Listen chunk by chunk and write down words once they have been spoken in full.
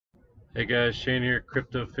Hey guys, Shane here,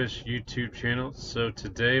 CryptoFish YouTube channel. So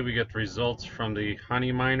today we got the results from the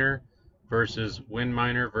HoneyMiner versus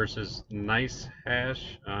Winminer versus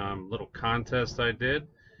Nicehash little contest I did.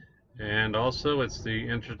 And also it's the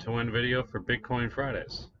Enter to Win video for Bitcoin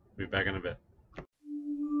Fridays. Be back in a bit.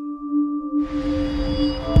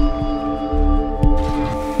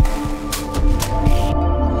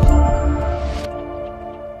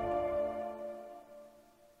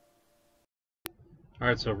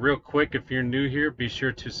 Alright, so real quick, if you're new here, be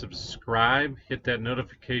sure to subscribe, hit that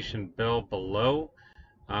notification bell below.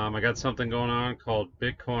 I got something going on called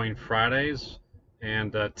Bitcoin Fridays,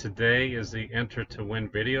 and today is the Enter to Win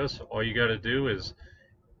video. So all you got to do is,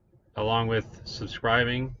 along with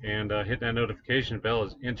subscribing and hitting that notification bell,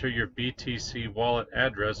 is enter your BTC wallet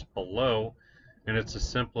address below, and it's as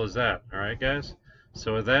simple as that. All right, guys.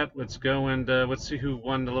 So with that, let's go and let's see who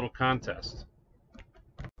won the little contest.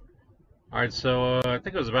 All right, so I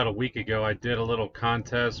think it was about a week ago. I did a little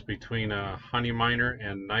contest between HoneyMiner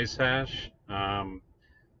and Nicehash.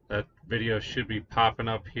 That video should be popping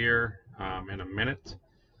up here in a minute.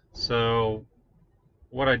 So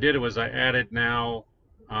what I did was I added now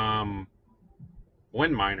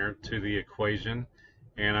Winminer to the equation,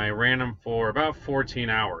 and I ran them for about 14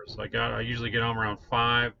 hours. I usually get home around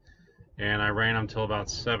 5, and I ran them till about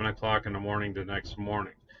 7 o'clock in the morning the next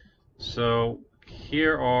morning. So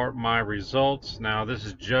here are my results. Now this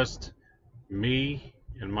is just me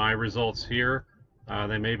and my results here.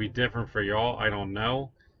 They may be different for y'all, I don't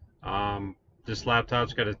know. This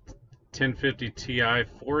laptop's got a 1050 Ti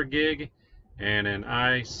 4 gig and an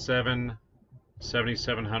i7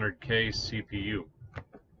 7700K CPU,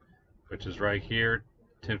 which is right here,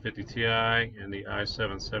 1050 Ti and the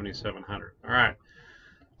i7 7700. All right.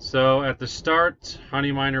 So at the start,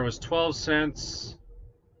 HoneyMiner was 12 cents.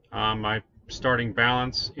 My starting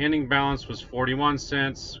balance, ending balance was 41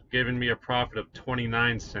 cents, giving me a profit of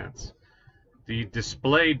 29 cents. The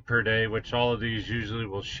displayed per day, which all of these usually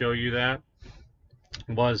will show you that,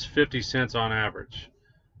 was 50 cents on average.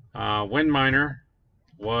 Winminer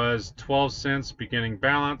was 12 cents beginning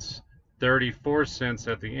balance, 34 cents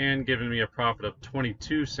at the end, giving me a profit of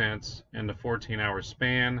 22 cents in the 14-hour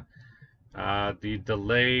span. The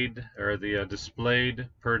delayed or the displayed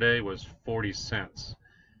per day was 40 cents.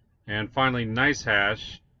 And finally,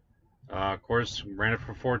 Nicehash, of course, ran it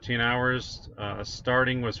for 14 hours.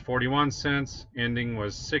 Starting was 41 cents, ending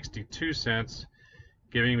was 62 cents,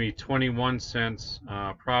 giving me 21 cents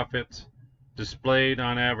profit. Displayed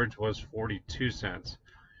on average was 42 cents.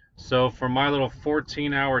 So for my little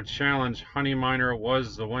 14-hour challenge, HoneyMiner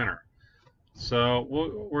was the winner. So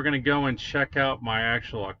we're going to go and check out my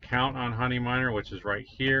actual account on HoneyMiner, which is right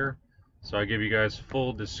here. So I'll give you guys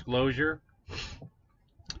full disclosure.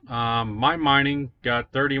 My mining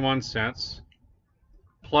got 31 cents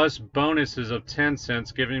plus bonuses of 10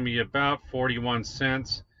 cents, giving me about 41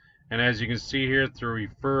 cents. And as you can see here through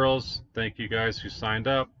referrals, thank you guys who signed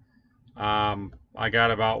up, I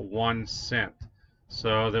got about 1 cent.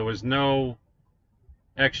 So there was no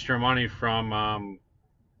extra money from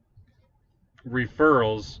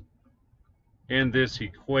referrals in this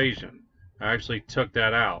equation. I actually took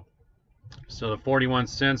that out. So the 41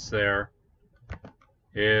 cents there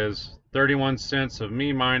is 31 cents of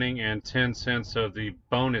me mining and 10 cents of the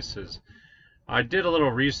bonuses. I did a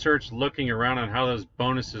little research looking around on how those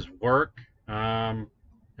bonuses work, and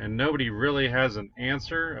nobody really has an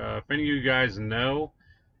answer. If any of you guys know,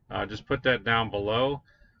 just put that down below.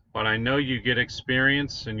 But I know you get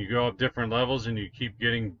experience and you go up different levels and you keep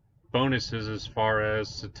getting bonuses as far as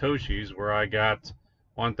Satoshis, where I got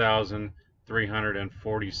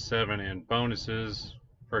 1,347 in bonuses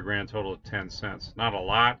for a grand total of 10 cents. Not a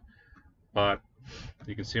lot, but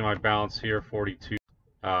you can see my balance here, 42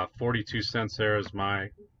 cents there is my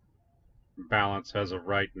balance as of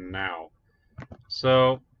right now.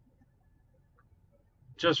 So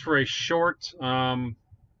just for a short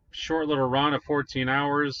little run of 14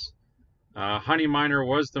 hours, HoneyMiner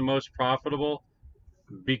was the most profitable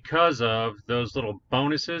because of those little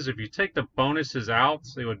bonuses. If you take the bonuses out,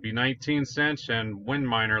 it would be 19 cents, and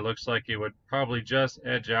Winminer looks like it would probably just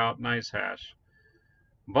edge out Nicehash.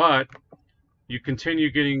 But you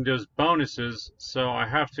continue getting those bonuses, so I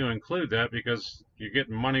have to include that because you're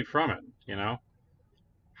getting money from it, you know.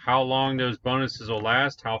 How long those bonuses will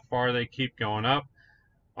last, how far they keep going up,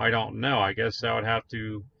 I don't know. I guess that would have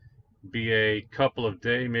to be a couple of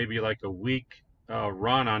days, maybe like a week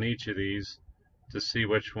run on each of these to see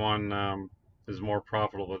which one is more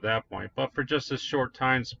profitable at that point. But for just a short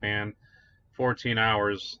time span, 14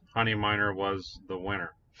 hours, HoneyMiner was the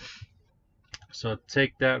winner. So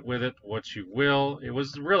take that with it what you will. It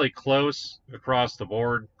was really close across the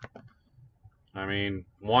board. I mean,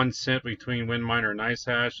 1 cent between Winminer and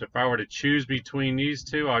Nicehash. If I were to choose between these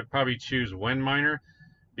two, I'd probably choose Winminer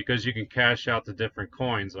because you can cash out the different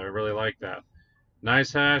coins. I really like that.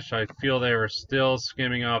 Nicehash, I feel they were still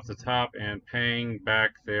skimming off the top and paying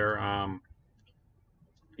back their,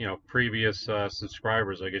 previous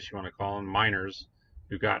subscribers, I guess you want to call them, miners,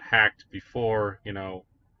 who got hacked before, I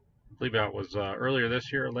believe that was earlier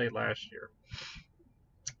this year or late last year.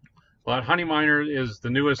 But HoneyMiner is the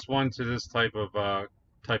newest one to this type of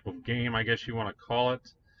game, I guess you want to call it.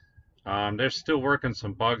 They're still working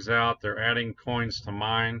some bugs out. They're adding coins to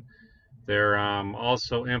mine. They're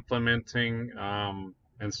also implementing,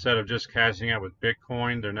 instead of just cashing out with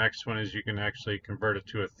Bitcoin, their next one is you can actually convert it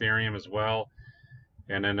to Ethereum as well.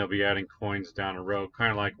 And then they'll be adding coins down the road,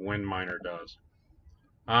 kind of like Winminer does.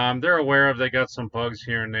 They're aware of they got some bugs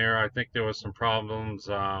here and there. I think there was some problems.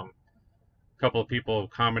 A couple of people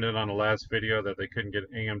commented on the last video that they couldn't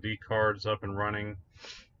get AMD cards up and running.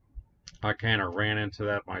 I kind of ran into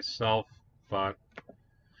that myself, but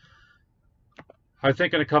I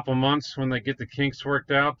think in a couple months when they get the kinks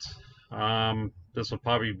worked out, this will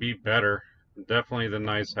probably be better. Definitely the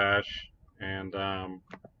Nicehash, and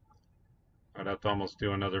I'd have to almost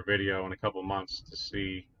do another video in a couple months to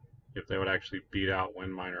see if they would actually beat out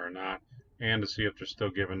Winminer or not, and to see if they're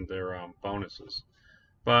still giving their bonuses.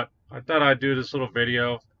 But I thought I'd do this little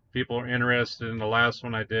video. People are interested in the last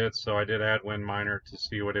one I did, so I did add Winminer to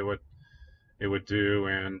see what it would do,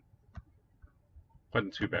 and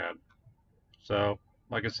wasn't too bad. So,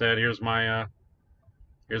 like I said, here's my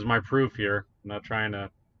proof here. I'm not trying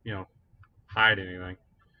to, hide anything.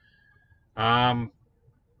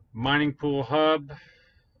 Mining pool hub,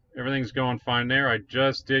 everything's going fine there. I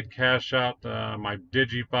just did cash out my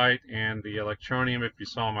Digibyte and the Electronium. If you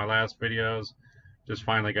saw my last videos, just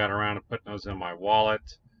finally got around to putting those in my wallet,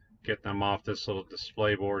 getting them off this little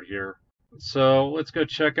display board here. So let's go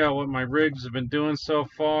check out what my rigs have been doing so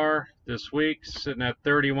far this week. Sitting at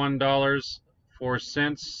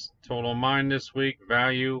 $31.04 total mine this week.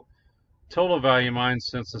 Total value mine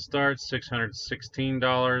since the start,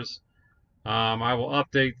 $616. I will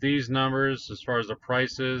update these numbers as far as the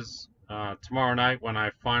prices tomorrow night when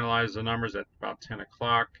I finalize the numbers at about 10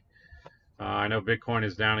 o'clock. I know Bitcoin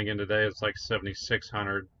is down again today. It's like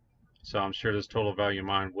 7,600, so I'm sure this total value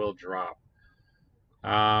mine will drop.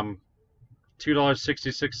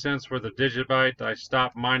 $2.66 worth of Digibyte. I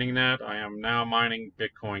stopped mining that. I am now mining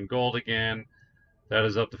Bitcoin Gold again. That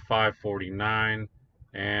is up to $5.49,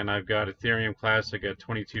 and I've got Ethereum Classic at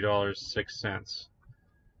 $22.06.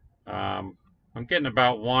 I'm getting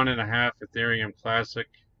about 1.5 Ethereum Classic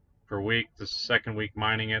per week. This is the second week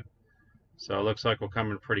mining it, so it looks like we're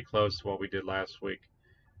coming pretty close to what we did last week.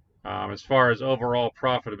 As far as overall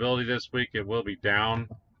profitability this week, it will be down.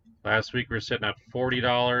 Last week we were sitting at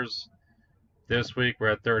 $40. This week we're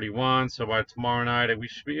at 31. So by tomorrow night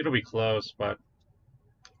it'll be close. But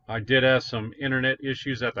I did have some internet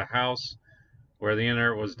issues at the house where the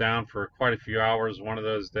internet was down for quite a few hours one of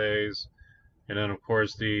those days. And then, of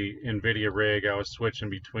course, the NVIDIA rig, I was switching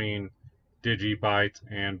between Digibyte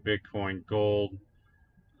and Bitcoin Gold.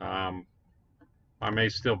 I may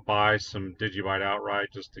still buy some Digibyte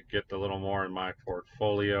outright just to get a little more in my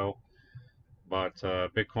portfolio. But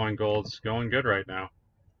Bitcoin Gold's going good right now.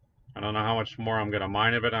 I don't know how much more I'm going to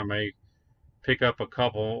mine of it. I may pick up a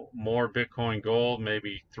couple more Bitcoin Gold,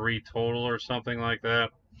 maybe 3 total or something like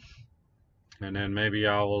that. And then maybe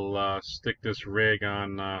I will stick this rig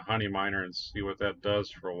on HoneyMiner and see what that does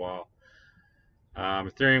for a while.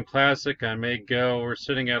 Ethereum Classic, I may go. We're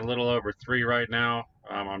sitting at a little over 3 right now.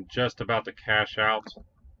 I'm just about to cash out,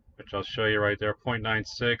 which I'll show you right there.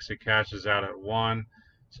 0.96. It cashes out at 1.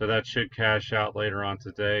 So that should cash out later on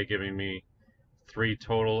today, giving me 3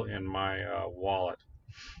 total in my wallet.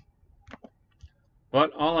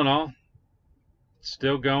 But all in all,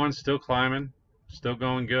 still going, still climbing, still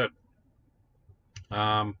going good.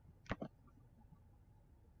 Yeah,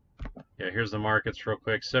 here's the markets real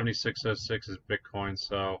quick. 7606 is Bitcoin,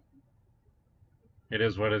 so it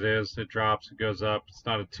is what it is. It drops, it goes up. It's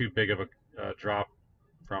not too big of a drop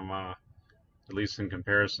from, at least in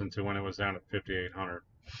comparison to when it was down at 5,800.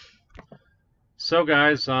 So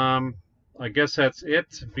guys, I guess that's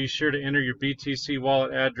it. Be sure to enter your BTC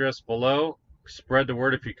wallet address below. Spread the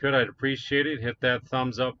word if you could. I'd appreciate it. Hit that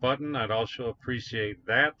thumbs up button. I'd also appreciate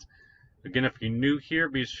that. Again, if you're new here,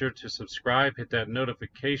 be sure to subscribe. Hit that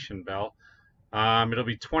notification bell. It'll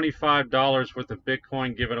be $25 worth of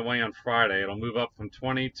Bitcoin given away on Friday. It'll move up from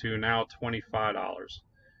 $20 to now $25.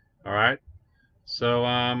 All right. So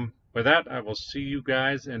with that, I will see you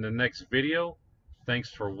guys in the next video.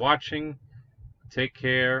 Thanks for watching. Take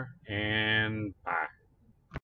care and bye.